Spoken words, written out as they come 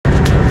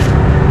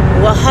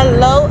Well,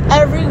 hello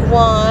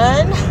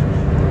everyone.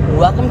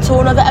 Welcome to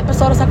another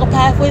episode of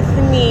Psychopath with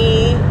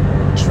me,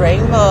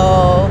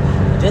 Dramo.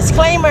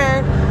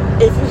 Disclaimer,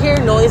 if you hear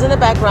noise in the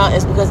background,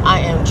 it's because I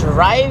am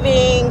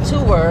driving to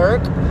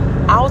work.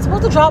 I was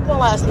supposed to drop one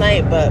last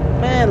night, but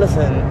man,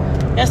 listen.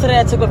 Yesterday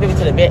I took my baby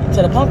to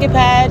the pumpkin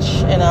patch,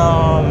 and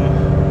I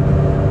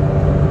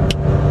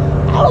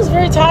was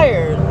very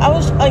tired. I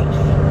was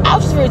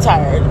just very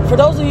tired. For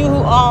those of you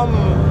who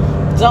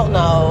don't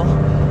know,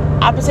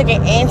 I've been taking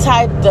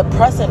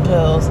antidepressant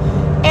pills,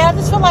 and I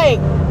just feel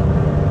like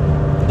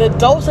the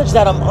dosage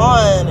that I'm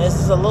on is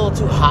just a little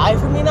too high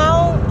for me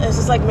now. It's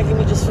just like making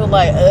me just feel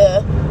like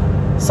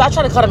So I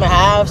try to cut them in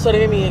half, so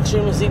they made me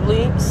extremely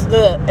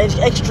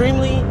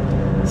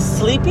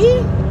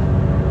sleepy.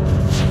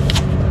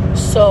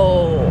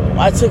 So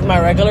I took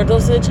my regular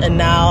dosage, and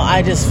now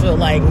I just feel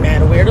like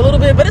mad weird a little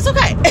bit, but it's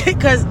okay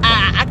because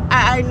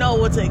I know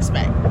what to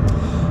expect.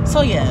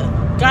 So yeah,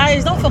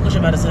 guys, don't fuck with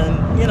your medicine.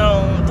 You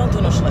know, don't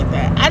do no shit like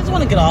that. I just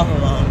want to get off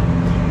of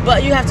them,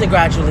 but you have to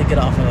gradually get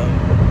off of them.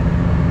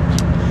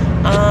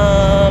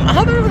 I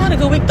hope everyone had a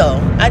good week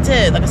though. I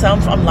did. Like I said,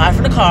 I'm live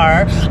from the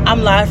car.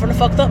 I'm live from the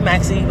fucked up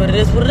maxi, but it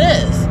is what it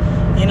is.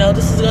 You know,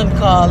 this is gonna be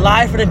called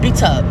live for the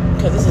beat up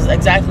because this is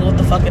exactly what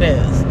the fuck it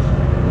is.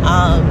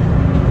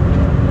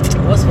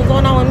 What's been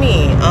going on with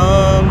me?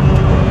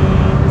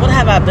 What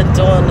have I been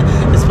doing?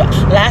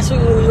 Last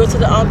week we went to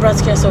the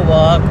breast cancer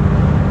walk.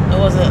 It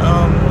wasn't.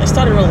 It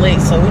started real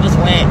late, so we just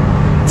went,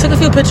 took a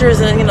few pictures,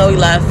 and we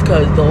left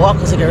because the walk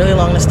was taking really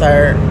long to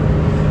start.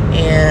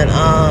 And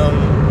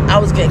I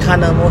was getting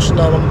kind of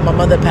emotional. My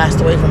mother passed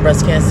away from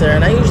breast cancer,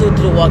 and I usually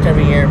do the walk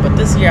every year, but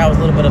this year I was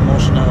a little bit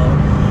emotional.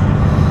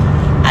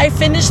 I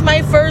finished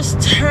my first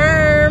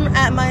term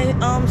at my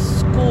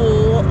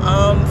school.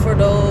 For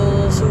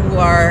those who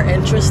are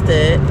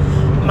interested,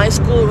 my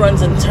school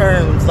runs in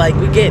terms. Like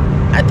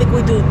I think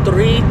we do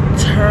 3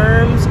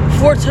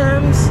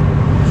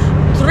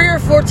 or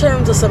 4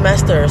 terms a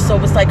semester. So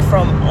it's like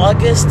from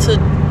August to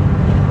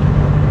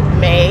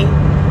May,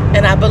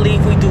 and I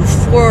believe we do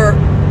 4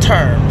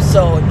 terms.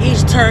 So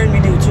each term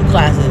you do 2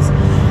 classes.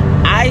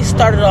 I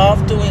started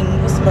off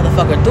doing, what's the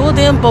motherfucker? Do a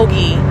damn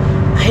bogey.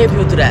 I hate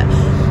people do that.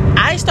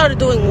 I started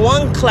doing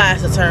 1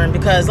 class a term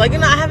because, I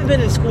haven't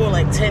been in school in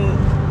like 10.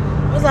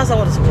 When was the last time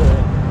I went to school?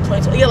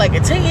 2020. Yeah, like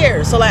in 10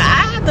 years. So I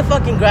had to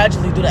fucking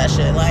gradually do that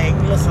shit. Like,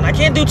 listen, I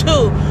can't do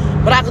 2,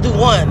 but I could do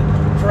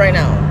 1 for right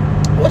now,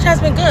 which has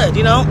been good.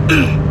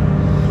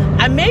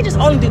 I may just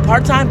only do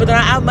part-time, but then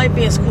I might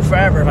be in school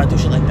forever if I do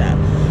shit like that.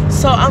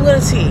 So I'm gonna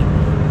see.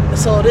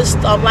 So this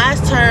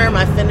last term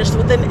I finished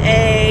with an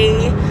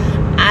A.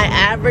 I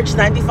averaged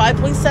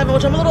 95.7,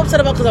 which I'm a little upset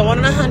about because I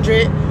wanted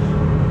 100,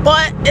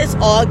 but it's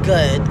all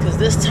good because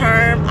this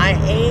term I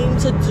aim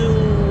to do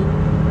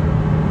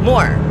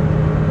more,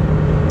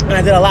 and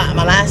I did a lot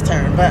my last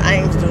term, but I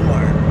aim to do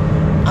more.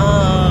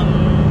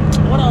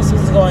 What else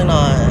is going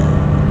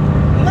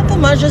on? Nothing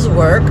much, just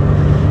work.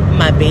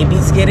 My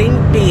baby's getting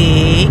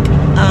big.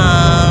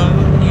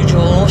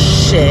 Usual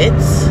shit.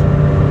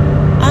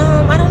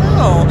 I don't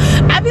know.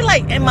 I be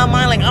like in my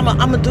mind, like I'm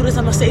gonna do this,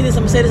 I'm gonna say this,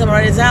 I'm gonna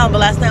write it down. But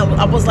last night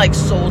I was like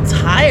so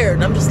tired,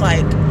 and I'm just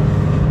like,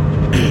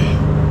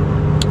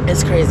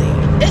 it's crazy.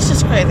 It's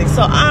just crazy.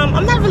 So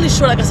I'm not really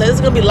sure. Like I said, this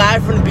is gonna be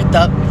live from the beat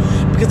up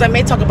because I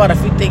may talk about a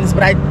few things.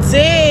 But I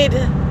did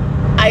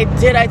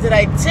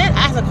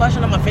ask a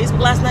question on my Facebook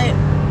last night.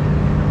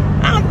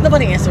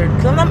 Nobody answered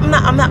because I'm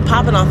not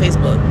popping on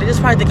Facebook. They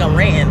just probably think I'm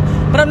ranting,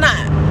 but I'm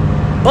not.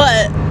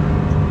 But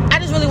I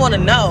just really want to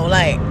know,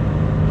 like,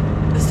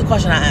 this is the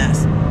question I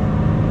asked.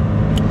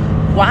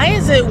 Why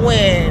is it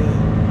when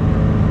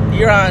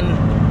you're on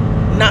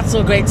not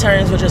so great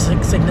terms with your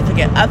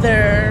significant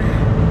other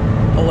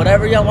or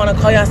whatever y'all want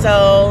to call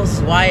yourselves,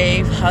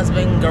 wife,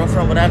 husband,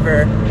 girlfriend,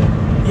 whatever,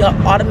 y'all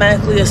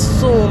automatically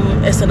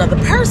assume it's another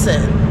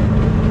person?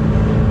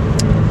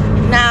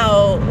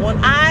 Now, when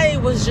I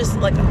was just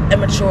like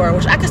immature,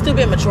 which I can still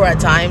be immature at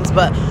times,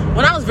 but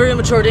when I was very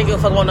immature, didn't give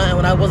a fuck about nothing,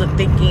 when I wasn't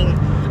thinking,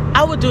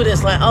 I would do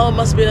this, like, oh, it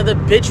must be another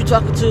bitch you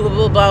talking to, blah,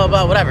 blah, blah,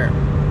 blah, whatever.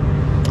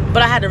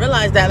 But I had to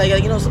realize that, like,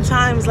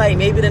 sometimes, like,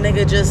 maybe the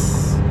nigga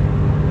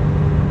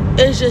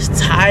is just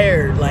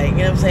tired, like, you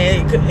know what I'm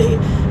saying?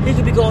 He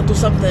could be going through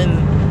something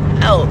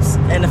else,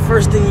 and the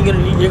first thing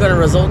you're gonna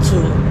result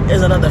to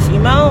is another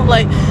female,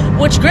 like,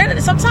 which,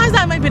 granted, sometimes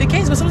that might be the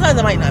case, but sometimes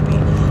it might not be.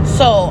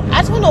 So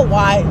I just want to know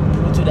why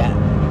people do that.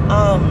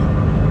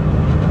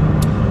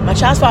 My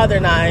child's father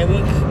and I,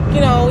 we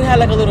had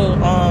like a little,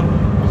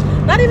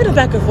 not even a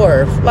back and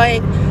forth.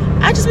 Like,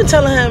 I just been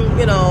telling him,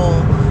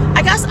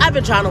 I guess I've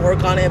been trying to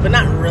work on it, but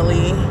not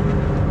really.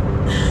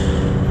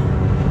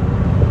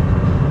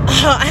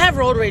 I have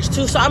road rage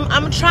too, so I'm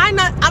gonna try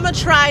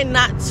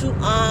not to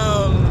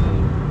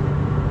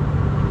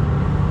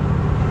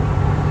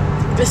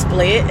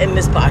display it in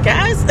this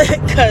podcast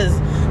because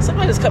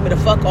somebody just cut me the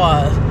fuck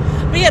off.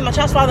 But yeah, my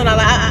child's father and I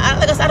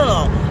like I said, I don't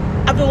know.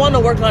 I've been wanting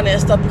to work on that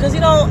stuff because,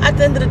 at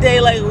the end of the day,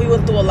 like, we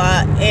went through a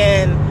lot,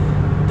 and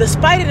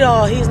despite it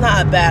all, he's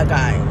not a bad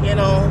guy,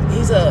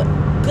 He's a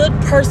good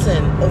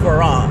person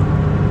overall.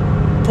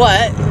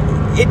 But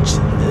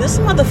this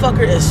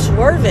motherfucker is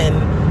swerving.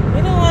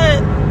 You know what?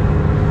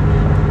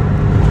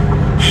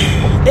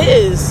 It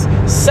is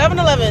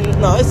 7:11.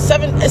 No, it's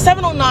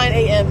 7:09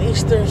 a.m.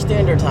 Eastern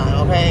Standard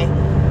Time. Okay,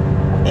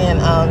 and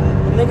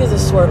niggas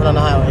is swerving on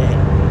the highway.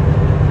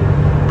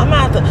 I'm gonna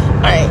have to.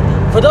 All right.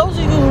 For those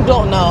of you who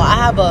don't know, I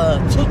have a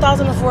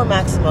 2004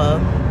 Maxima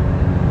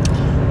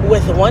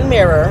with one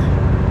mirror.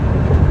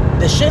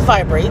 The shit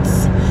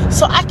vibrates,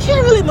 so I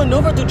can't really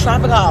maneuver through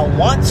traffic how I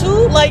want to.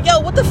 Like, yo,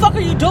 what the fuck are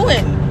you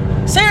doing?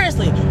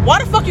 Seriously, why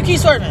the fuck you keep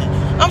swerving?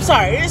 I'm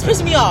sorry, it's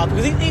pissing me off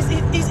because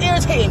he's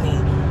irritating me.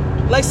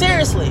 Like,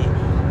 seriously.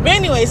 But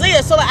anyways,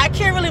 so like, I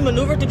can't really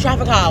maneuver through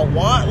traffic how I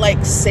want,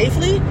 like,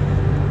 safely. You know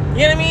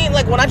what I mean?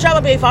 Like, when I drive my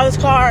baby father's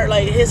car,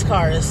 like, his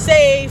car is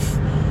safe.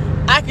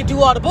 I could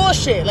do all the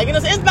bullshit. Like, you know,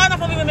 it's bad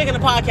enough I'm even making a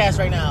podcast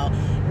right now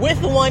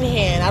with one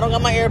hand. I don't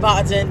got my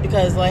AirPods in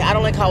because, like, I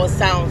don't like how it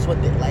sounds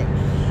with it. Like,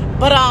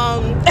 but,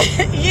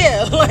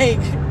 yeah,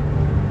 like,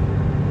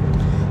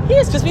 he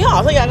just pissed me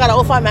off. Like, I got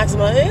an 05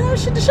 Maxima. You know,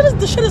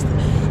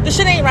 the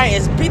shit ain't right.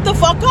 It's beat the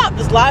fuck up.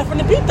 It's live from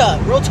the beat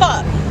up. Real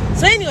talk.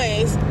 So,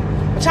 anyways,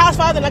 my child's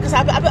father, like I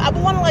said, I've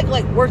been wanting to,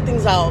 like, work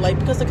things out. Like,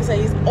 because, like I said,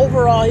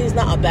 he's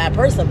not a bad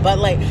person. But,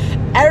 like,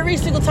 every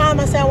single time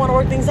I say I want to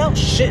work things out,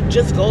 shit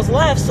just goes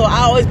left. So,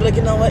 I always be like,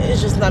 you know what? It's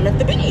just not meant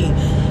to be.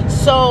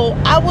 So,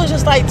 I was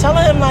just, like,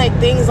 telling him, like,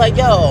 things like,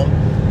 yo,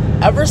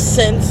 ever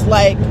since,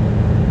 like,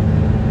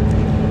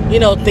 you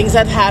know, things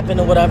that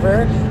happened or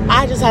whatever,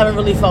 I just haven't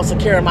really felt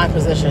secure in my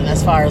position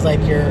as far as, like,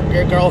 your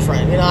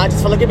girlfriend. You know, I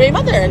just feel like your baby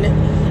mother.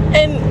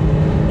 And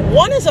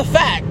one is a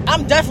fact.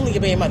 I'm definitely your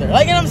baby mother.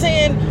 Like, you know what I'm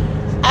saying?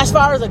 As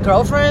far as a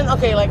girlfriend,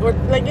 okay, like, we're,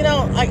 like, you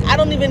know, like, I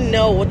don't even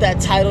know what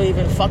that title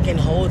even fucking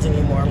holds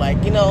anymore.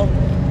 Like, you know,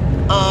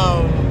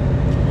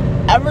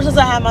 ever since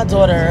I had my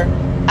daughter,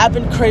 I've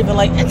been craving,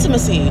 like,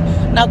 intimacy.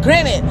 Now,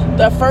 granted,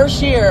 the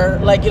first year,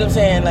 like, you know what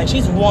I'm saying, like,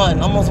 she's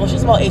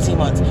about 18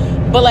 months.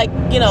 But, like,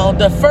 you know,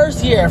 the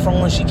first year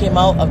from when she came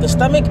out of the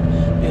stomach,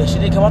 because she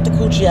didn't come out the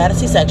coochie, she had a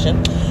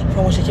C-section,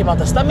 from when she came out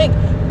the stomach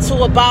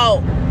to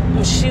about,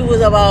 when she was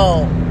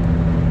about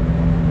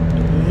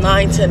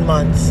 9-10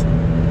 months,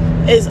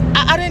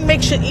 I didn't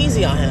make shit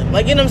easy on him.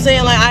 Like, you know what I'm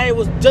saying? Like, I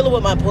was dealing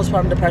with my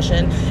postpartum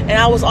depression, and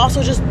I was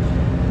also just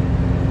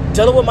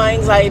dealing with my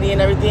anxiety and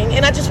everything,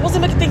 and I just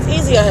wasn't making things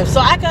easy on him. So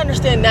I can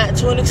understand that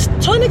to an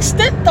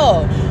extent,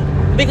 though,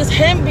 because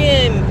him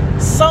being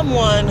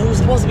someone who's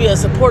supposed to be a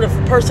supportive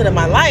person in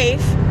my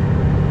life, you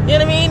know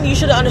what I mean? You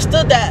should have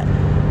understood that,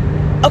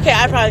 okay,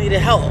 I probably needed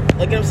help.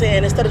 Like, you know what I'm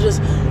saying? Instead of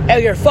just,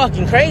 hey, you're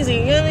fucking crazy,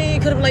 you know what I mean? You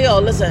could have been like, yo,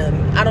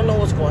 listen, I don't know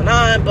what's going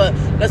on, but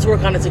let's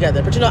work on it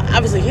together. But, you know,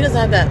 obviously, he doesn't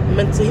have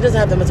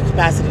the mental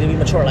capacity to be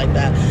mature like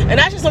that. And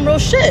that's just some real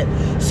shit.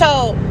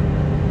 So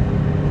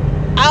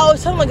I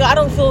always tell him, like, I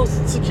don't feel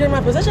secure in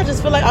my position. I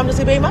just feel like I'm just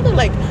a baby mother.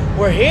 Like,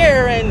 we're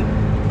here,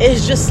 and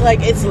it's just,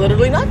 like, it's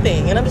literally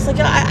nothing. And I'm just like,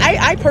 yeah,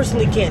 I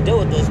personally can't deal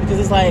with this because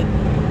it's, like,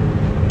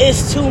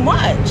 it's too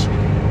much.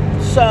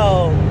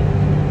 So,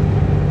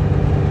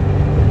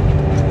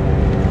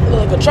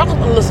 look, a truck,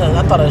 listen,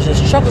 I thought it was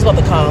just, truck was about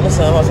to come.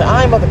 Listen, I was like,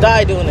 I ain't about to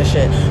die doing this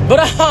shit.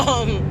 But,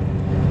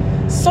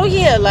 so,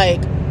 yeah, like,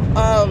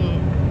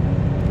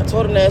 I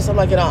told him this. I'm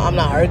like, you know, I'm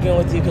not arguing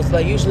with you because,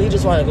 like, usually he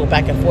just want to go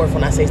back and forth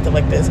when I say stuff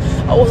like this.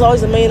 I was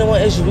always the main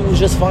one issue. We was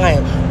just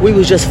fine.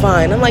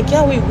 I'm like,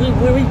 yeah, we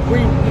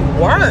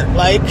weren't.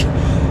 Like,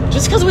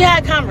 just because we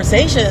had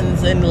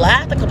conversations and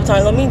laughed a couple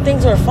times, I mean,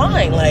 things were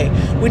fine. Like,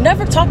 we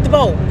never talked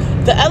about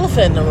the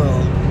elephant in the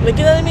room. Like,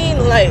 you know what I mean?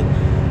 Like,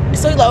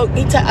 so, like,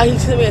 he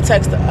sent me a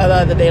text the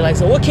other day, like,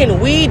 so what can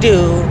we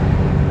do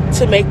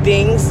to make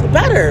things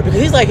better? Because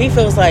he's like, he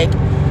feels like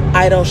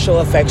I don't show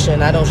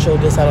affection, I don't show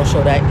this, I don't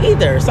show that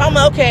either. So I'm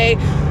like, okay,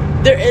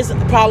 there is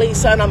probably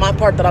something on my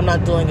part that I'm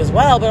not doing as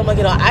well, but I'm like,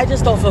 you know, I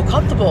just don't feel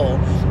comfortable.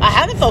 I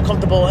haven't felt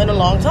comfortable in a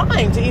long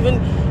time to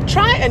even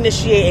try and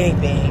initiate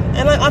anything.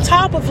 And, like, on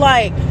top of,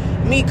 like,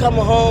 me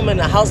coming home and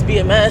the house be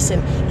a mess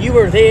and you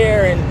were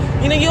there and,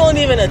 you know, you don't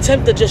even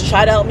attempt to just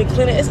try to help me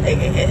clean it.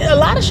 A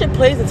lot of shit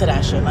plays into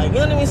that shit. Like, you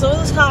know what I mean? So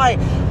it's kind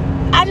of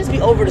like, I just be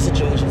over the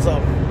situation. So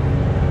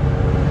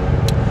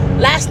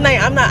last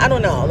night, I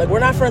don't know. Like, we're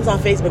not friends on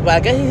Facebook, but I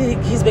guess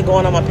he's been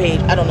going on my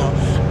page. I don't know.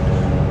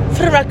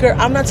 For the record,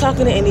 I'm not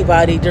talking to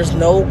anybody. There's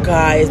no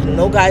guys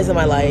in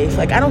my life.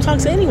 Like, I don't talk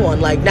to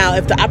anyone. Like, now,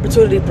 if the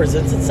opportunity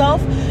presents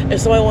itself, if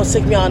somebody wants to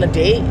take me on a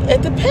date,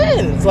 it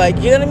depends. Like,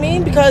 you know what I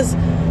mean? Because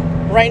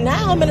right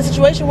now, I'm in a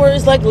situation where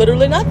it's, like,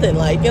 literally nothing.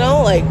 Like, you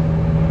know, like,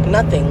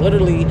 nothing.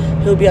 Literally,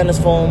 he'll be on his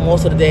phone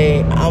most of the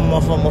day. I'm on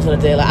my phone most of the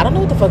day. Like, I don't know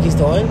what the fuck he's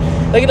doing.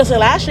 Like, you know, so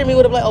last year, me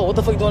would have been like, oh, what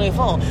the fuck you doing on your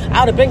phone? I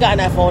would have been gotten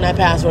that phone, that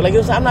password. Like, you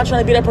know, so I'm not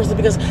trying to be that person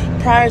because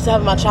prior to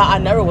having my child, I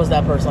never was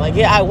that person. Like,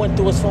 yeah, I went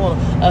through his phone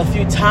a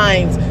few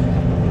times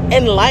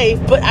in life,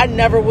 but I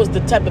never was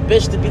the type of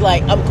bitch to be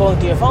like, I'm going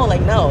through your phone.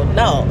 Like, no.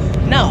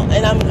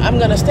 And I'm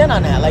going to stand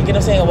on that. Like, you know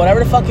what I'm saying?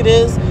 Whatever the fuck it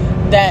is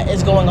that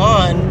is going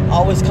on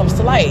always comes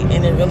to light,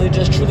 and it really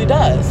just truly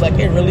does. Like,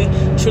 it really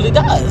truly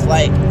does.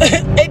 Like,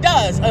 it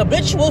does. A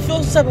bitch will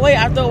feel some way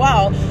after a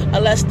while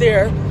unless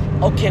they're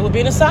okay with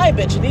being a side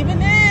bitch, and even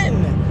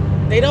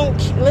then They don't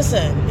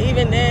listen.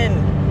 Even then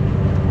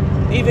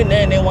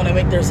they want to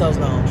make themselves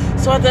known.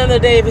 So at the end of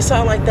the day, if it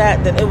sounds like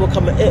that, then it will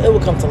come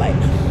to light.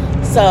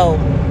 So,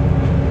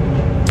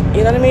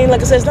 you know what I mean? Like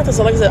I said, it's nothing.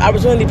 So like I said,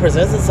 opportunity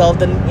presents itself,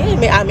 then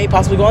yeah, I may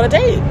possibly go on a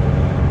date.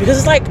 Because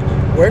it's like,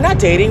 we're not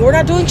dating, we're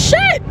not doing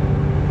shit.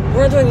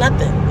 We're not doing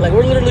nothing. Like,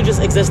 we're literally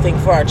just existing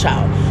for our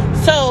child.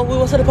 So we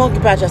went to the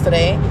pumpkin patch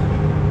yesterday,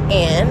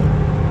 and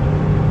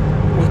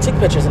we took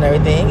pictures and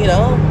everything, you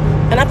know.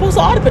 And I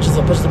posted all the pictures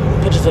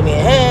of me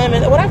and him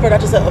and whatever. I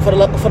just said for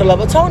the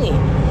love of Tony.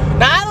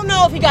 Now I don't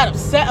know if he got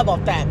upset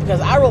about that, because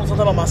I wrote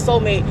something about my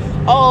soulmate.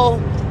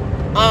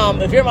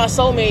 If you're my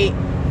soulmate,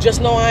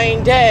 just know I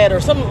ain't dead, or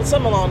something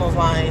along those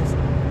lines.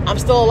 I'm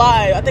still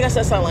alive. I think I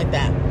said something like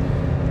that.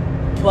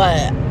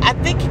 But I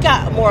think he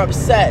got more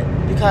upset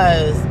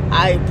because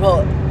I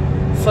put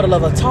for the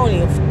love of Tony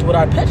with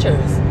our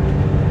pictures.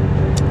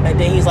 And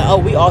then he's like, oh,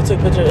 we all took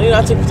pictures. You know,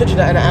 I took pictures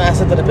and I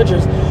sent the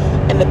pictures.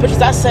 And the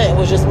pictures I sent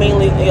was just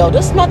mainly,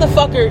 this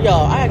motherfucker, I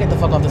gotta get the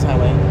fuck off this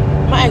highway.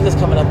 My exit's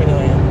coming up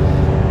anyway.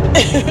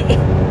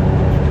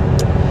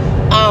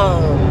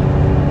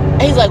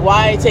 And he's like,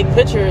 why take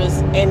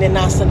pictures and then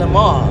not send them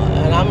all?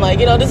 And I'm like,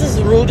 this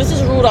is rude. This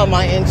is rude on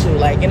my end too.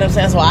 Like, you know what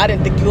I'm saying? So I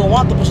didn't think you would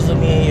want the pictures of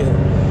me and you.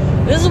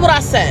 This is what I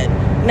said.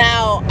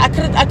 Now, I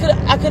could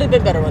have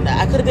been better with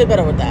that. I could have did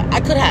better with that. I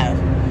could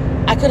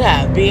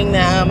have. Being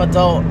that I'm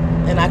adult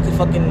and I could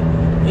fucking,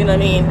 you know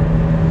what I mean?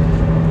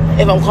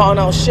 If I'm calling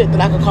out shit,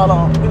 then I could call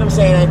on, you know what I'm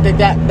saying? I think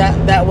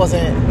that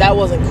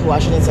wasn't cool. I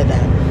shouldn't have said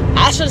that.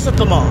 I should have said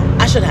them all.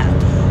 I should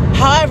have.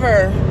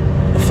 However,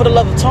 for the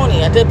love of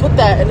Tony, I did put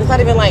that, and it's not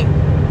even like,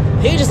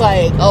 he just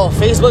like, oh,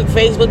 Facebook.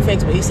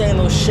 He's saying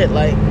little shit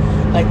like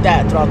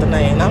that throughout the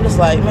night. And I'm just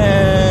like,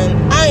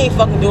 man, I ain't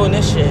fucking doing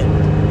this shit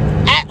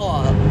at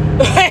all.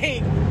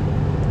 Like,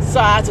 so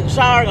I took a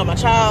shower, got my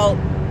child.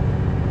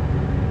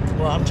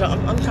 Well, I'm kind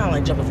of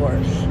like jumping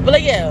forward, but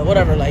like, yeah,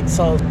 whatever. Like,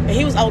 so, and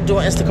he was out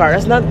doing Instacart.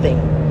 That's another thing.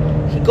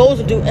 He goes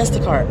to do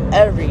Instacart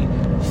every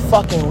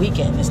fucking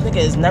weekend. This nigga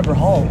is never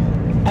home,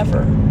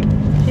 ever.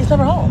 He's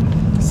never home.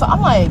 So I'm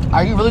like,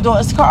 are you really doing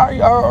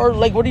Instacart, or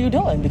like, what are you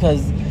doing?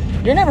 Because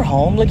you're never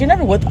home. Like, you're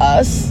never with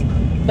us.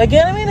 Like, you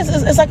know what I mean?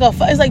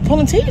 It's like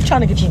pulling teeth trying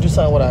to get you to do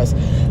something with us.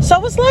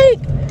 So it's like,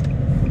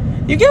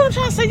 you get what I'm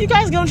trying to say? You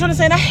guys get what I'm trying to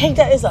say? And I hate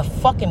that it's a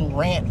fucking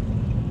rant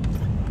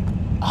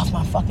off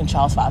my fucking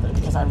child's father,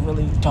 because I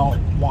really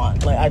don't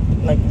want, I'm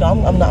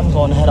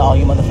going ahead of all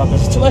you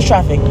motherfuckers. It's too much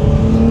traffic.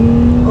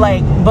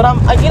 Like, but you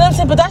know what I'm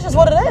saying? But that's just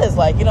what it is.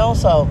 Like,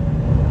 so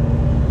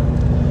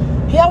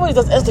he always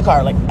does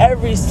Instacart, like,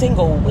 every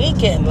single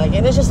weekend. Like,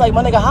 and it's just like,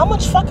 my nigga, how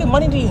much fucking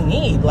money do you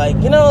need? Like,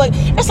 like,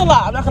 it's a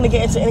lot. I'm not going to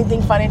get into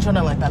anything financial or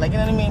nothing like that. Like, you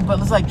know what I mean? But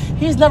it's like,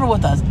 he's never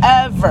with us,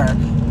 ever.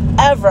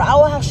 I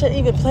won't have shit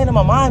even playing in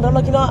my mind. But I'm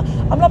like,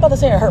 I'm not about to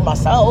say I hurt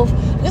myself,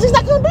 because he's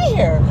not going to be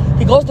here.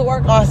 He goes to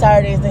work on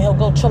Saturdays, then he'll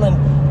go chilling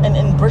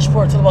in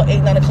Bridgeport till about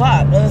 8, 9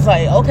 o'clock. And it's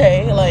like,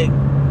 okay, like,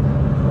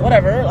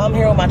 whatever. I'm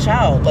here with my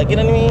child. Like, you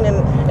know what I mean?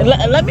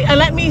 And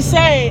let me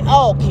say,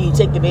 oh, can you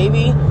take the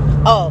baby?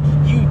 Oh,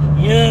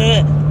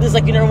 this is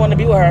like you never want to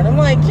be with her. And I'm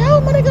like, yo,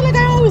 my nigga, like,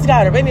 I always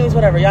got her. But anyways,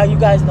 whatever. Y'all, you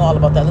guys know all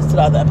about that. Listen to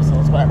the other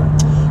episodes, whatever.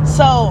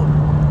 So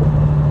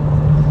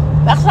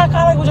that's what I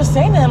kind of was just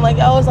saying to him. Like,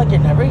 oh, it's like, you're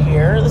never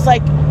here. It's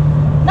like,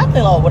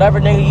 nothing. Oh,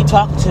 whatever nigga you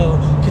talk to,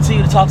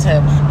 continue to talk to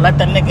him. Let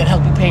that nigga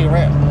help you pay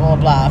rent, blah, blah,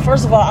 blah.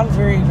 First of all, I'm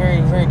very,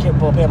 very, very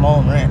capable of paying my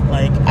own rent.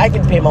 Like, I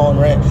can pay my own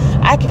rent.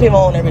 I can pay my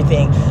own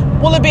everything.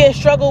 Will it be a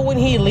struggle when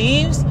he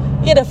leaves?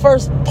 Yeah, the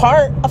first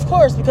part, of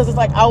course, because it's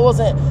like I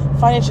wasn't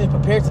financially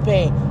prepared to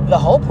pay the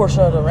whole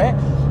portion of the rent.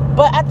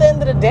 But at the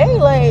end of the day,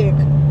 like,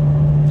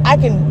 I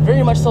can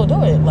very much so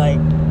do it. Like,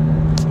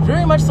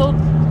 very much so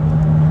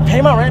pay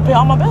my rent, pay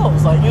all my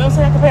bills. Like, you know what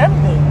I'm saying? I can pay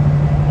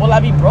everything. Will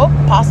I be broke?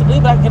 Possibly,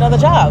 but I can get another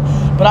job.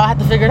 But I'll have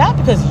to figure it out,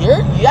 because you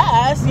know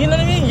what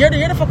I mean? You're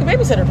the fucking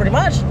babysitter, pretty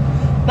much.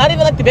 Not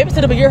even like the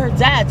babysitter, but you're her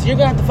dad, so you're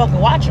gonna have to fucking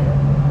watch her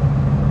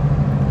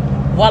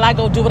while I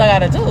go do what I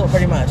gotta do,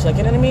 pretty much. Like,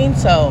 you know what I mean?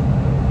 So,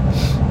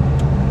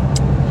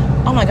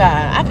 oh my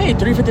god, I paid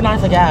 $3.59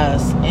 for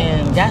gas,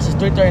 and gas is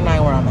 $3.39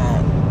 where I'm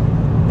at.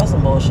 That's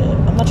some bullshit.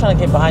 I'm not trying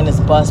to get behind this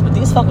bus, but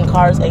these fucking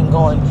cars ain't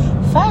going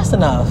fast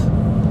enough.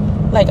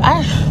 Like,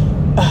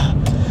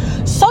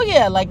 so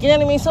yeah, like, you know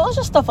what I mean? So it's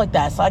just stuff like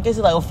that. So I guess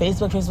it's like, oh,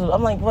 Facebook.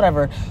 I'm like,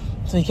 whatever.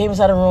 So he came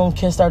inside the room,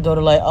 kissed our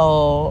daughter, like,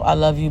 oh, I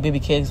love you, baby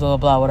cakes, blah, blah,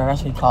 blah, whatever.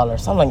 That's what he called her.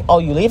 So I'm like, oh,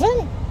 you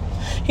leaving?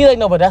 He like,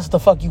 no, but that's what the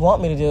fuck you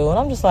want me to do. And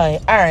I'm just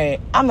like, all right,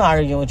 I'm not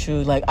arguing with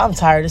you. Like, I'm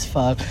tired as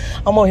fuck.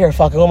 I'm over here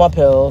fucking with my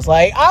pills.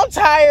 Like, I'm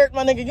tired,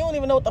 my nigga. You don't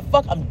even know what the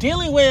fuck I'm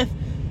dealing with.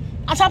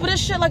 On top of this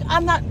shit, like,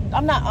 I'm not, oh,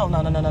 no.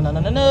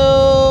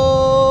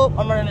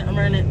 I'm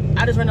running it.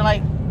 I just ran it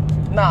like,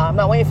 nah, I'm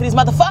not waiting for these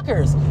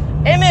motherfuckers.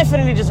 And then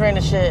Infinity just ran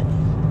the shit.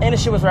 And the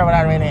shit was right when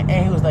I ran it.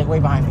 And he was like way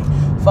behind me.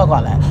 Fuck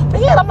all that. But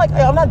yeah, I'm like,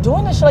 I'm not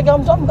doing this shit. Like,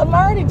 I'm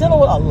already dealing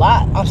with a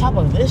lot on top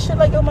of this shit.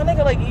 Like, yo, my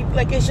nigga,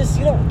 like it's just,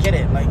 you don't get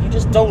it. Like, you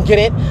just don't get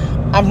it.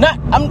 I'm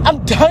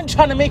done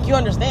trying to make you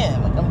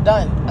understand. Like, I'm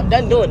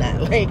done doing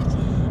that. Like,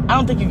 I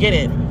don't think you get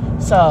it.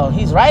 So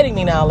he's writing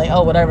me now, like,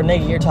 oh, whatever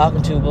nigga you're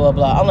talking to, blah,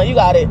 blah. I'm like, you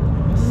got it.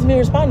 This is me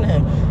responding to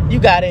him. You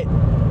got it.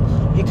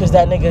 Because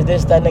that nigga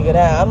this, that nigga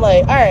that. I'm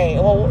like, all right,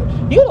 well,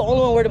 you the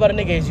only one worried about a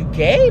nigga. Is you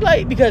gay?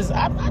 Like, because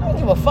I don't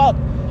give a fuck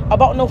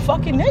about no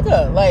fucking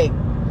nigga. Like,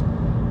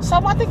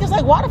 so my thing is,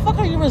 like, why the fuck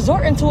are you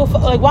resorting to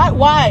like,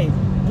 why?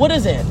 What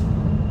is it?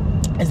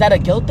 Is that a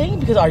guilt thing?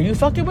 Because are you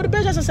fucking with a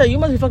bitch? As I said, you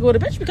must be fucking with a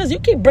bitch because you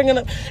keep bringing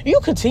up, you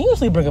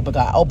continuously bring up a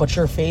guy. Oh, but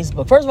you're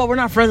Facebook. First of all, we're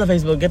not friends on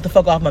Facebook. Get the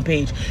fuck off my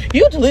page.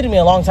 You deleted me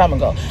a long time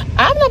ago.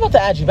 I'm not about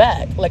to add you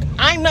back. Like,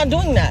 I'm not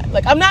doing that.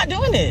 Like, I'm not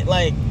doing it.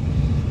 Like,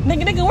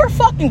 nigga, we're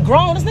fucking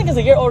grown. This nigga's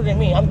a year older than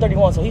me. I'm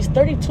 31, so he's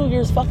 32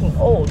 years fucking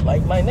old.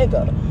 Like, my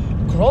nigga.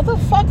 Grow the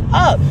fuck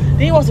up.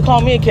 Then he wants to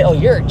call me a kid. Oh,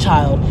 you're a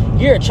child.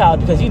 You're a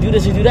child because you do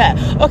this, you do that.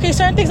 Okay,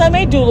 certain things I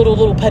may do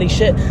little petty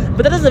shit,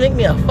 but that doesn't make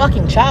me a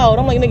fucking child.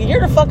 I'm like, nigga,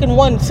 you're the fucking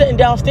one sitting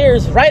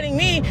downstairs writing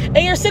me, and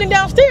you're sitting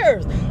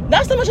downstairs.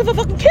 That's how much of a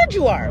fucking kid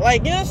you are.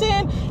 Like, you know what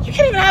I'm saying? You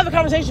can't even have a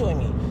conversation with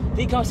me.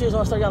 He comes upstairs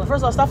and start yelling.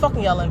 First of all, stop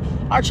fucking yelling.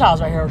 Our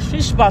child's right here.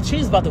 She's about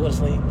to go to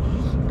sleep.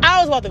 I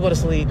was about to go to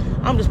sleep.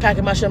 I'm just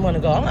packing my shit. I'm gonna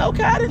go. I'm like,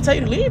 okay, I didn't tell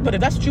you to leave, but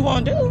if that's what you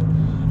want to do,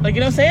 like, you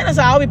know what I'm saying? I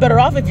said, I'll be better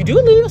off if you do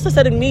leave.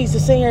 Instead of me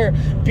just sitting here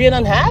being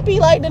unhappy,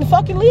 like, then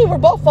fucking leave. We're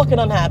both fucking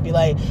unhappy.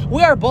 Like,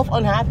 we are both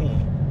unhappy.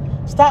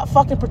 Stop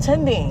fucking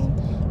pretending.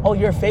 Oh,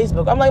 you're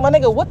Facebook. I'm like, my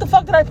nigga, what the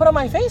fuck did I put on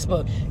my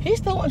Facebook? He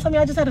still wants to tell me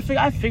I just had to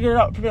I figured it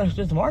out pretty much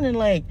this morning.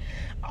 Like,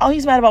 oh,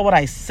 he's mad about what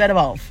I said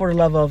about For the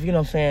Love of, you know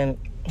what I'm saying?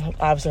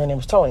 Obviously, her name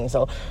was Tony.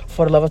 So,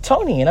 For the Love of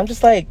Tony. And I'm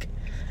just like,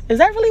 is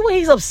that really what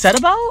he's upset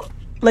about?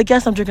 Like,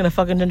 yes, I'm drinking a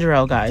fucking ginger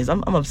ale, guys.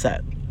 I'm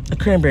upset. A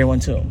cranberry one,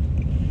 too.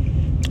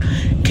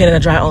 Canada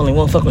Dry only,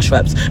 won't fuck with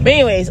Schweppes. But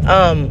anyways,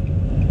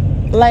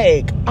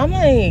 like, I'm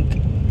like,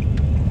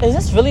 is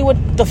this really what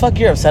the fuck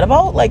you're upset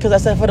about? Like, because I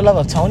said For the Love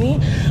of Tony?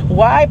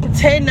 Why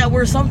pretend that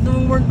we're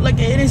something we're, like,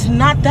 it is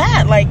not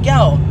that. Like,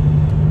 yo,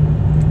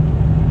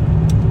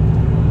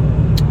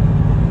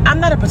 I'm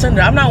not a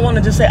pretender. I'm not one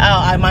to just say,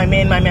 oh, my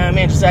man,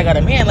 just say I got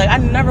a man. Like, I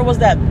never was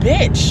that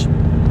bitch.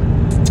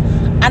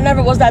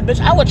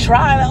 I would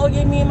try, like, oh,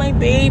 yeah, me and my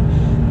babe.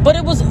 But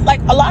it was,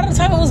 like, a lot of the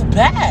time it was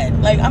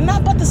bad. Like, I'm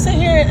not about to sit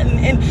here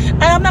and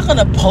I'm not going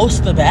to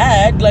post the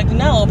bad. Like,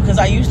 no, because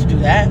I used to do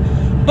that.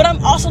 But I'm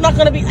also not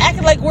going to be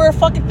acting like we're a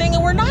fucking thing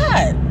and we're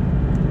not.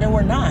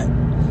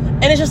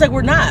 And it's just like,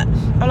 we're not.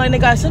 I'm like,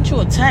 nigga, I sent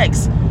you a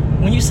text.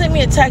 When you sent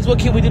me a text, what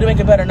can we do to make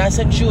it better? And I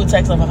sent you a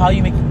text of how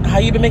you've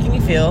been making me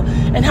feel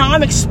and how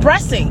I'm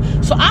expressing.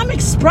 So I'm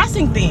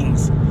expressing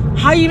things.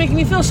 How you making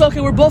me feel? So,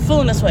 okay, we're both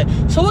feeling this way.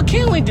 So what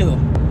can we do?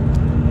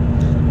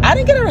 I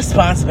didn't get a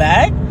response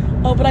back.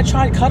 Oh, but I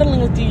tried cuddling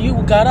with you.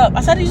 You got up.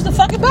 I said to use the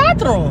fucking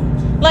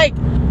bathroom. Like,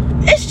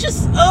 it's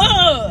just,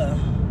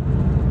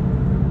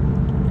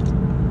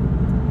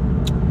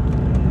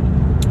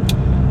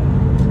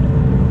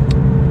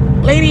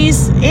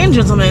 Ladies and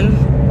gentlemen.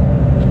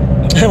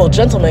 Well,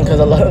 gentlemen, because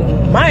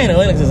my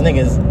analytics is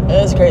niggas.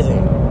 It's crazy.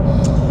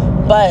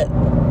 But,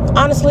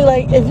 honestly,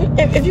 like,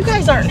 if you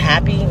guys aren't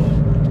happy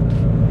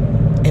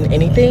in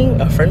anything,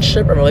 a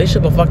friendship, a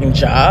relationship, a fucking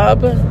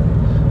job,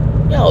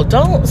 yo,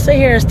 don't sit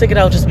here and stick it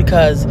out just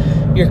because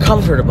you're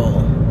comfortable.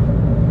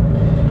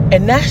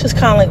 And that's just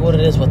kind of like what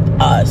it is with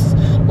us.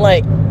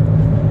 Like,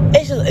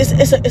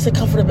 it's a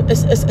comfort.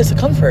 It's a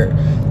comfort.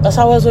 That's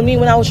how it was with me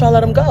when I was trying to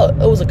let him go.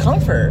 It was a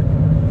comfort.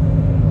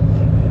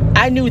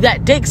 I knew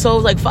that dick, so I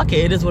was like, fuck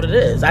it. It is what it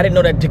is. I didn't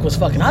know that dick was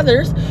fucking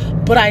others,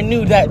 but I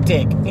knew that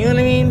dick. You know what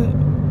I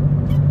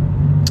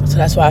mean? So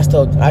that's why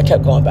I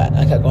kept going back.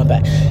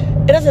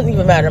 It doesn't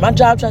even matter. My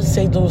job tries to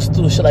say do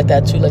shit like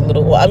that too, like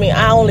little. I mean,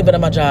 I only been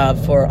at my job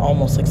for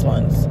almost 6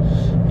 months,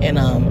 and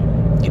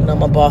you know,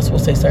 my boss will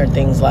say certain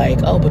things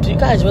like, "Oh, but do you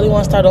guys really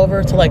want to start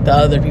over?" To like the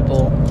other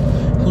people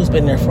who's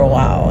been there for a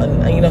while,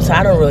 and you know, so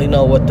I don't really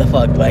know what the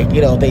fuck, like,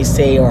 you know, they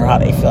say or how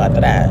they feel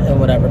after that and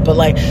whatever. But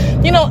like,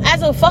 you know,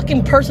 as a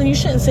fucking person, you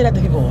shouldn't say that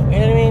to people. You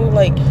know what I mean?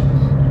 Like,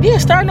 yeah,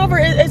 starting over,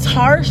 it's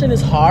harsh and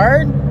it's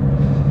hard,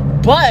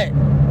 but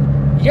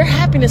your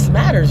happiness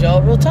matters,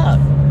 yo. Real talk.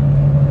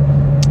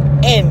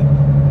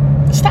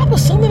 And stop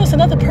assuming it's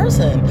another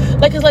person.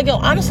 Like, it's like, yo,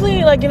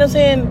 honestly, like, you know what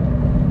I'm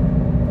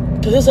saying?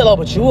 Because they said, oh,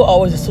 but you will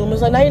always assume.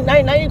 It's like,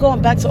 now you're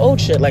going back to old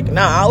shit. Like,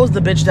 nah, I was the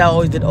bitch that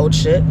always did old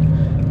shit.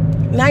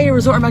 Now you're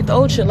resorting back to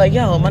old shit. Like,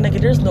 yo, my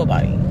nigga, there's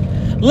nobody.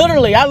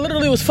 I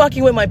literally was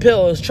fucking with my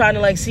pills, trying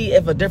to, like, see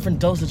if a different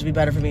dosage would be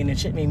better for me. And the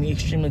shit made me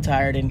extremely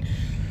tired and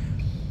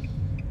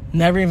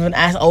never even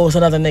asked, oh, it's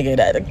another nigga.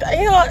 That,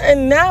 you know,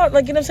 and now,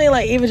 like, you know what I'm saying?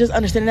 Like, even just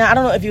understanding that, I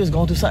don't know if he was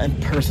going through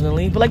something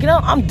personally, but, like, you know,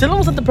 I'm dealing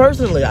with something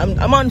personally.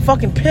 I'm on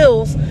fucking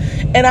pills,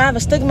 and I have a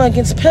stigma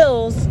against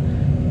pills,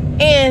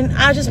 and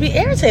I just be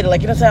irritated.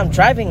 Like, you know what I'm saying? I'm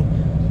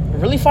driving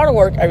really far to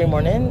work every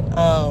morning.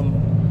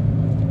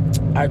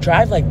 I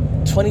drive, like,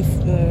 20,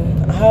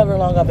 however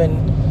long I've been.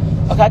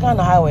 Okay, I got on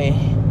the highway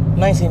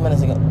 19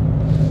 minutes ago,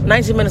 and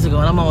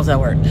I'm almost at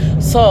work.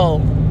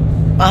 So,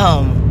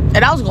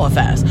 and I was going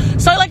fast.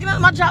 So, like, you know,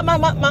 my job,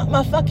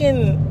 my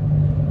fucking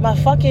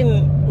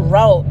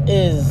route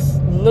is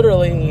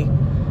literally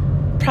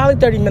probably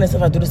 30 minutes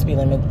if I do the speed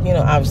limit. You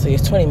know, obviously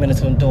it's 20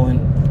 minutes if I'm doing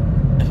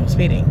if I'm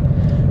speeding.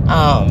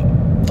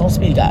 Don't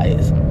speed,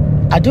 guys.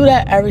 I do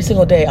that every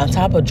single day on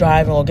top of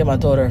driving or get my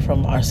daughter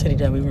from our city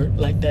that we were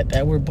like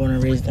that we're born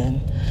and raised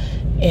in.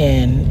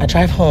 And I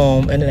drive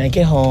home, and then I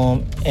get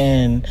home,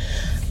 and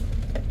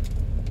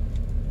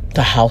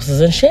the house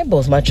is in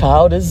shambles. My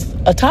child is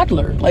a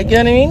toddler. Like, you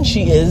know what I mean?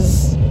 She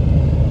is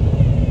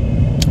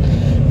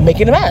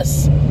making a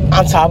mess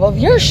on top of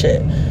your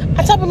shit. On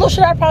top of little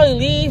shit I'd probably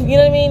leave, you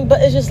know what I mean?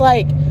 But it's just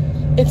like,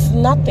 it's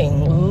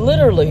nothing.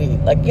 Literally.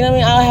 Like, you know what I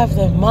mean? I have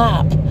to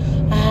mop.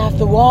 I have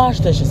to wash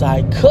dishes.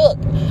 I cook.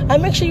 I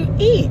make sure you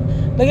eat.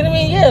 Like, you know what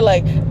I mean? Yeah,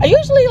 like, I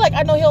usually, like,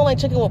 I know he don't like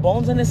chicken with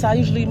bones in it, so I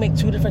usually make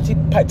 2 different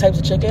types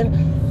of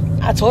chicken.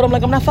 I told him,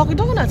 like, I'm not fucking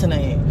doing that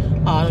tonight.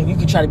 You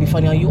can try to be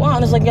funny all you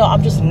want. It's like, yo,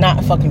 I'm just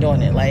not fucking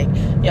doing it. Like,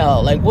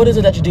 yo, like, what is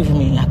it that you do for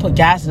me? I put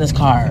gas in his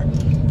car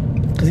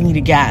because he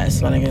needed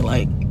gas. And I get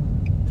like,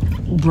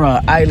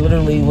 bruh, I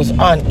literally was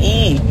on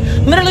E.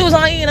 And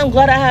I'm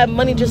glad I had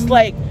money I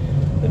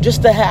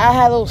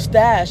had a little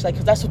stash. Like,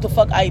 because that's what the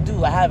fuck I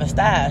do. I have a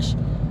stash.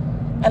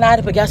 And I had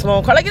to put gas in my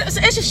own car. Like, it's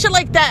just shit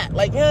like that.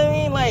 Like, you know what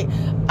I mean? Like,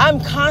 I'm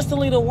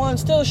constantly the one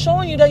still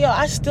showing you that, yo,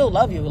 I still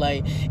love you.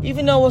 Like,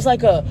 even though it's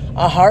like a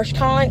harsh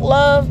kind of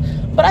love,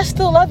 but I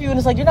still love you. And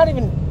it's like, you're not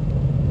even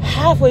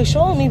halfway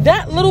showing me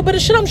that little bit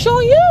of shit I'm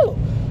showing you.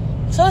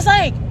 So it's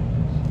like,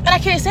 and I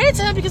can't say it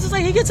to him because it's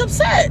like, he gets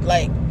upset.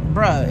 Like,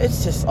 bruh,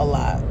 it's just a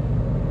lot.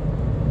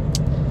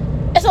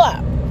 It's a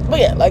lot. But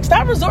yeah, like,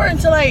 stop resorting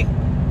to, like,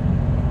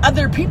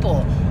 other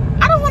people.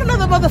 I don't want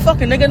another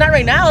motherfucking nigga. Not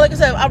right now. Like I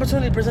said,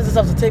 opportunity presents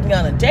itself to take me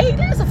on a date.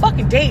 There's a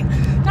fucking date.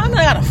 Now I'm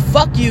gonna gotta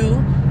fuck you. You know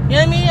what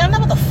I mean? I'm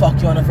not about to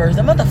fuck you on the first.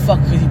 I'm about to fuck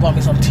because you bought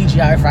me some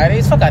TGI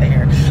Fridays. Fuck out of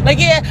here. Like,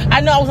 yeah,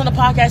 I know I was on the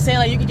podcast saying,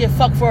 like, you can get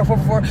fucked for a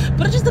 444,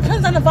 but it just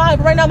depends on the vibe.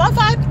 But right now, my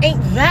vibe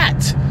ain't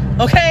that.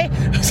 Okay?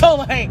 So,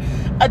 like,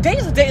 a date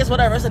is a date. It's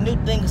whatever. It's a new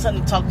thing.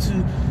 Something to talk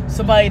to.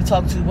 Somebody to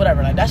talk to.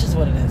 Whatever. Like, that's just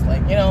what it is.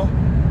 Like, you know?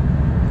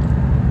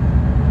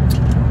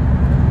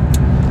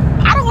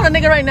 I don't want a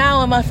nigga right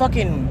now in my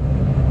fucking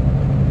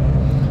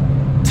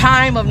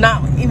time of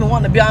not even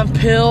wanting to be on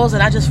pills,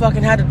 and I just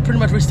fucking had to pretty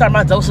much restart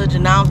my dosage,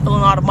 and now I'm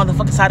feeling all the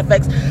motherfucking side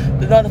effects,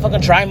 the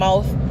motherfucking dry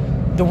mouth,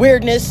 the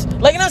weirdness.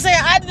 Like, you know what I'm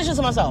saying? I did this shit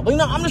to myself. But, you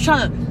know, I'm just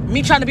trying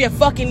to be a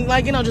fucking,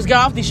 like, you know, just get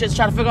off these shits,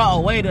 trying to figure out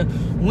a way to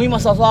wean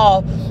myself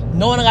off,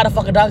 knowing I got a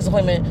fucking doctor's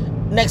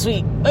appointment next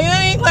week. Like, you know what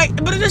I mean? Like,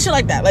 but it's just shit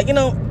like that. Like, you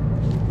know,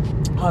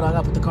 hold on, I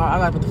gotta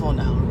put the phone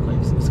down real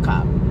quick. It's a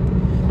cop.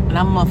 And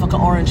I'm in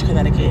motherfucking Orange,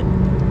 Connecticut.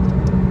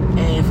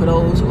 And for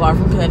those who are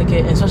from Connecticut,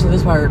 and especially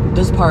this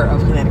part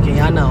of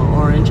Connecticut, I know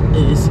Orange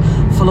is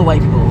full of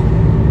white people.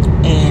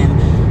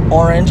 And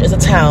Orange is a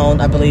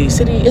town, I believe. I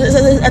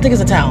think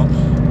it's a town.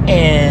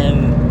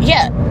 And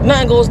yeah,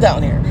 nothing goes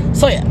down here.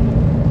 So yeah,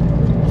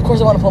 of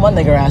course I want to pull my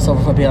nigger ass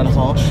over for being on the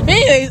phone. But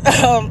anyways,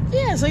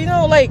 yeah. So, you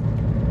know, like,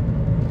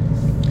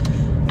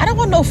 I don't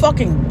want no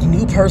fucking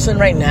new person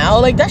right now.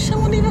 Like, that shit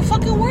won't even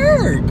fucking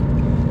work.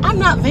 I'm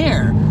not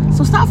there.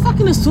 So stop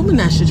fucking assuming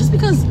that shit just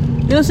because.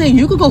 You know what I'm saying?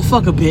 You could go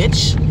fuck a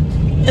bitch.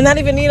 And not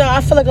even, you know, I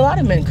feel like a lot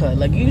of men could.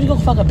 Like, you can go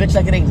fuck a bitch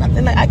like it ain't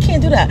nothing. Like, I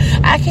can't do that.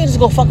 I can't just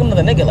go fuck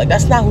another nigga. Like,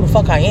 that's not who the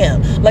fuck I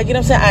am. Like, you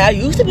know what I'm saying? I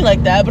used to be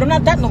like that, but I'm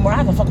not that no more. I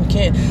have a fucking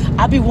kid.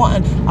 I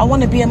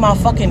want to be in my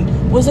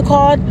fucking, what's it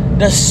called?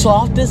 The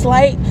softest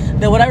light.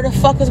 That whatever the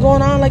fuck is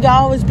going on. Like,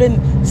 I've always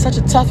been such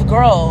a tough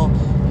girl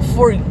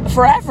for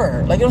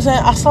forever. Like, you know what I'm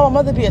saying? I saw my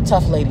mother be a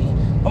tough lady.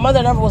 My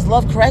mother never was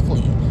loved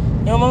correctly.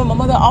 You know, my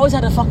mother always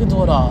had to fucking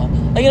do it all.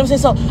 Like, you know what I'm saying?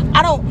 So,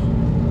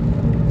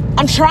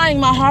 I'm trying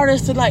my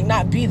hardest to, like,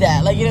 not be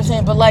that. Like, you know what I'm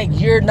saying? But, like,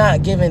 you're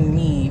not giving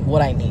me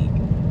what I need.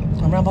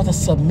 I'm not about to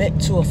submit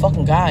to a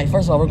fucking guy.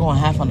 First of all, we're going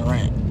half on the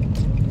rent.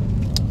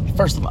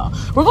 First of all.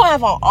 We're going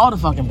half on all the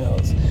fucking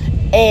bills.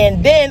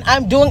 And then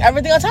I'm doing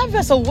everything on top of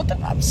it. So,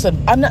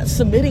 I'm not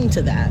submitting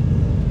to that.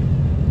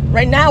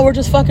 Right now, we're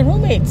just fucking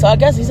roommates. So, I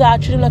guess he said I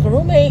treat him like a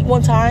roommate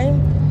one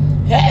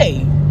time.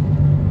 Hey.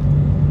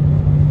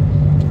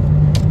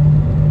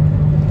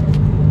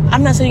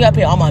 I'm not saying you gotta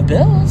pay all my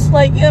bills.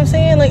 Like, you know what I'm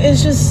saying? Like,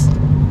 it's just,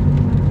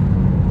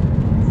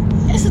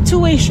 it's a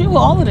two-way street with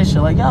all of this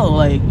shit. Like, yo,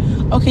 like,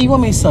 okay, you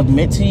want me to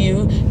submit to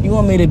you? You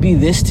want me to be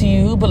this to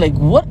you? But, like,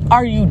 what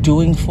are you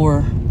doing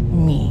for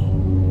me?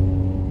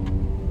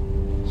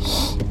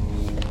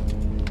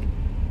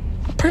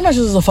 Pretty much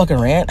this is a fucking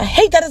rant. I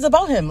hate that it's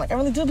about him. Like, I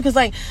really do, because,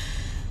 like,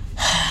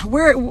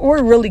 we're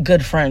really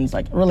good friends.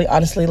 Like, really,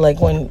 honestly, like,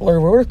 when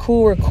we're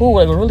cool.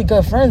 Like, we're really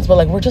good friends, but,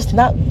 like, we're just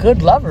not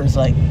good lovers.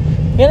 Like,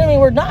 you know what I mean?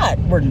 We're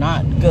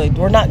not good.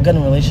 We're not good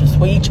in relationships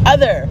with each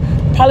other.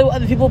 Probably with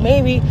other people,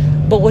 maybe,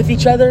 but with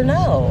each other,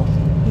 no.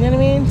 You know what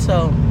I mean?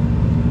 So,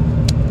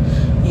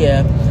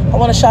 yeah. I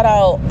want to shout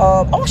out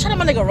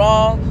my nigga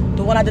Raw,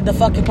 the one I did the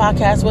fucking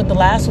podcast with, the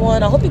last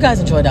one. I hope you guys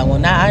enjoyed that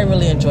one. I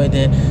really enjoyed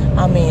it.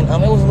 I mean,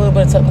 it was a little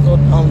bit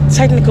of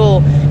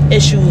technical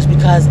issues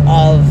because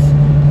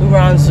we were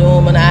on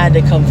Zoom, and I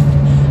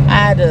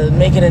had to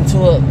make it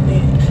into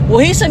well,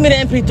 he sent me the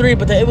MP3,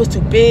 but it was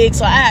too big,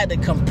 so I had to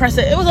compress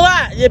it. It was a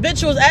lot. Your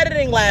bitch was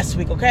editing last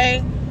week,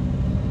 okay?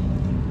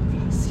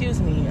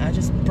 Excuse me, I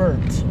just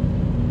burped.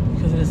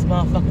 because of this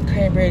motherfucking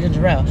cranberry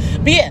ginger ale.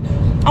 But yeah,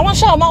 I want to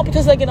shout him out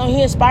because, like, you know,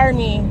 he inspired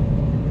me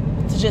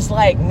to just,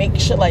 like, make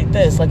shit like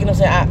this. Like, you know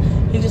what I'm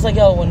saying? He's just like,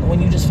 yo,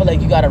 when you just feel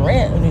like you got a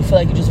rant, when you feel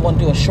like you just want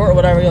to do a short or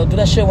whatever, yo, do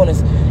that shit when it's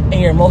in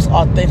your most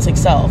authentic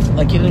self.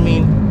 Like, you know what I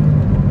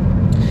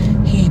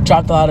mean? He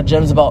dropped a lot of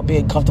gems about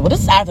being comfortable.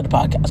 This is after the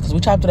podcast, because we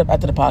chopped it up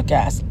after the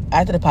podcast.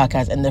 After the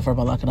podcast, and then for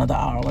about, like, another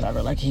hour or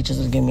whatever. Like, he just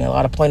was giving me a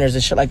lot of pointers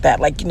and shit like that.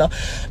 Like, you know,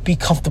 be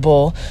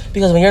comfortable.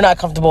 Because when you're not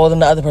comfortable, then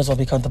the other person will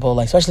be comfortable.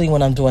 Like, especially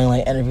when I'm doing,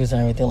 like, interviews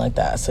and everything like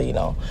that. So, you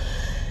know,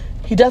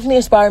 he definitely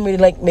inspired me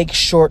to, like, make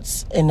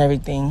shorts and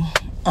everything.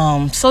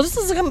 So this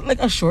is like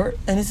a short,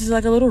 and this is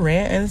like a little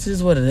rant, and this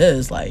is what it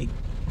is. Like,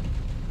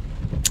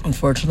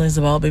 unfortunately, it's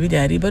about baby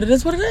daddy, but it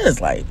is what it is.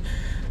 Like,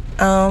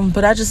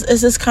 but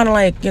it's just kind of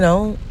like, you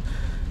know,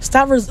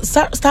 stop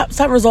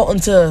resulting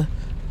to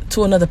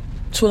another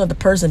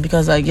person,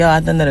 because, like, yo,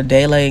 at the end of the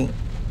day, like,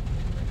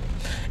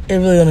 it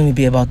really don't need to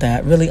be about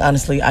that. Really,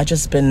 honestly, I'm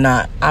just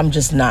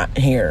not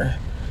here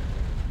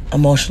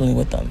emotionally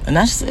with them, and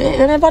that's it.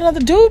 And about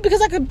another dude,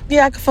 because I could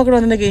fuck with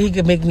another nigga, he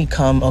could make me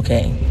come,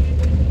 okay.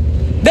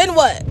 Then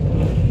what?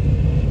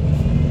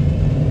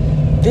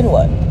 You know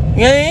what I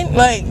mean?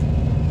 Like,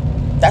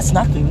 that's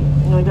nothing.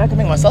 Like, I can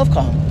make myself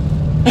come.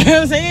 You know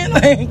what I'm saying?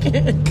 Like,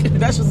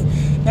 that's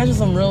just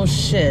some real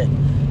shit.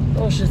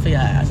 Real shit for your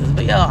asses.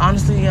 But yo,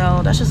 honestly,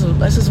 yo, that's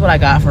just what I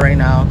got for right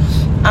now.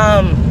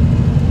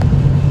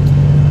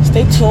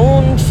 Stay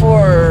tuned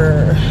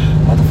for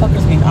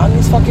motherfuckers being on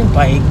these fucking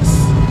bikes.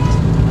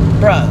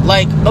 Bruh,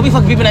 like, don't be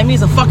fucking beeping at me.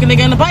 It's a fucking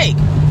nigga on the bike.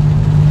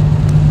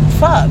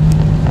 Fuck.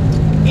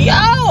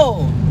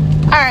 Yo!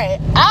 Alright,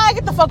 I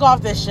get the fuck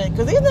off this shit,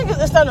 because these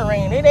niggas, it's starting to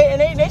rain.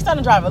 They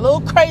starting to drive a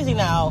little crazy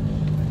now.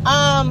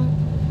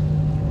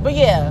 But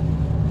yeah,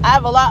 I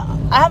have a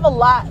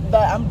lot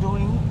that I'm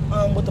doing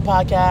with the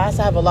podcast.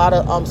 I have a lot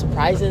of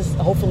surprises.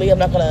 Hopefully, I'm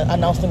not gonna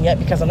announce them yet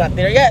because I'm not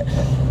there yet.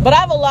 But I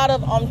have a lot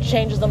of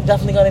changes I'm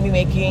definitely gonna be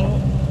making.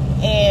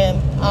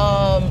 And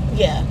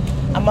yeah,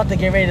 I'm about to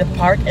get ready to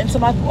park into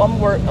my I'm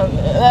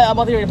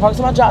about to get ready to park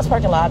into my job's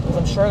parking lot, because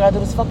I'm sure I gotta do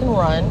this fucking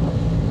run.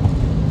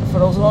 For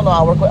those who don't know,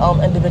 I work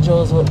with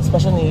individuals with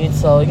special needs,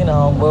 so, you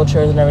know,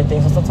 wheelchairs and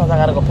everything. So sometimes I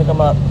gotta go pick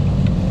them up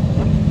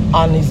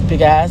on these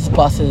big ass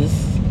buses.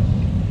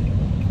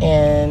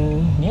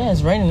 And yeah,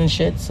 it's raining and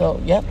shit.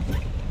 So yep,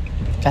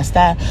 that's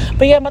that.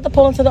 But yeah, I'm about to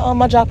pull into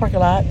my job parking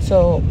lot.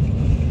 So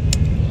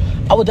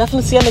I will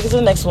definitely see you niggas in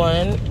the next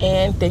one.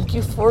 And thank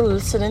you for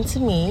listening to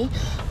me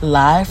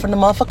live from the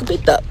motherfucking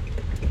beat up.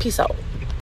 Peace out.